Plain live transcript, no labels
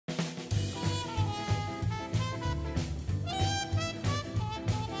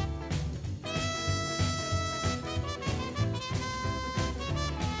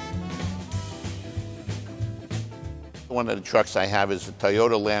one of the trucks I have is a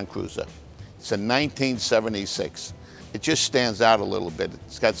Toyota Land Cruiser. It's a 1976. It just stands out a little bit.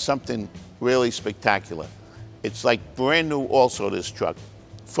 It's got something really spectacular. It's like brand new also, this truck,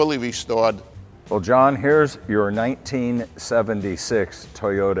 fully restored. Well, John, here's your 1976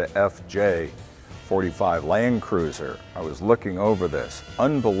 Toyota FJ45 Land Cruiser. I was looking over this.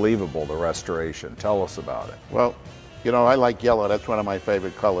 Unbelievable, the restoration. Tell us about it. Well, you know, I like yellow. That's one of my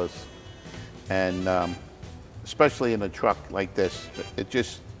favorite colors. And especially in a truck like this, it's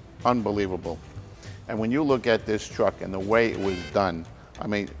just unbelievable. And when you look at this truck and the way it was done, I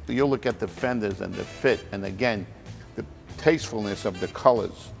mean, you look at the fenders and the fit, and again, the tastefulness of the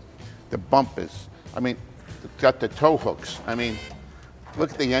colors, the bumpers. I mean, it's got the tow hooks. I mean,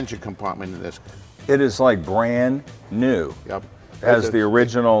 look at the engine compartment in this. It is like brand new. Yep. It has the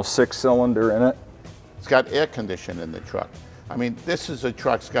original 6-cylinder in it. It's got air conditioning in the truck. I mean, this is a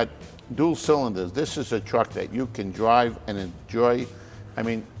truck, it's got dual cylinders. This is a truck that you can drive and enjoy. I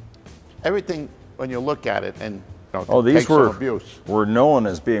mean, everything when you look at it, and you know, these were known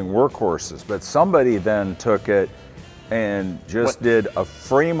as being workhorses, but somebody then took it and just did a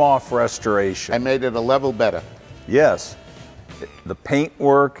frame-off restoration. And made it a level better. Yes, the paint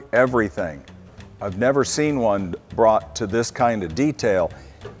work, everything. I've never seen one brought to this kind of detail.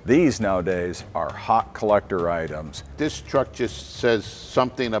 These nowadays are hot collector items. This truck just says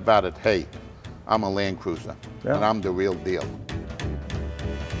something about it. Hey, I'm a Land Cruiser, and I'm the real deal.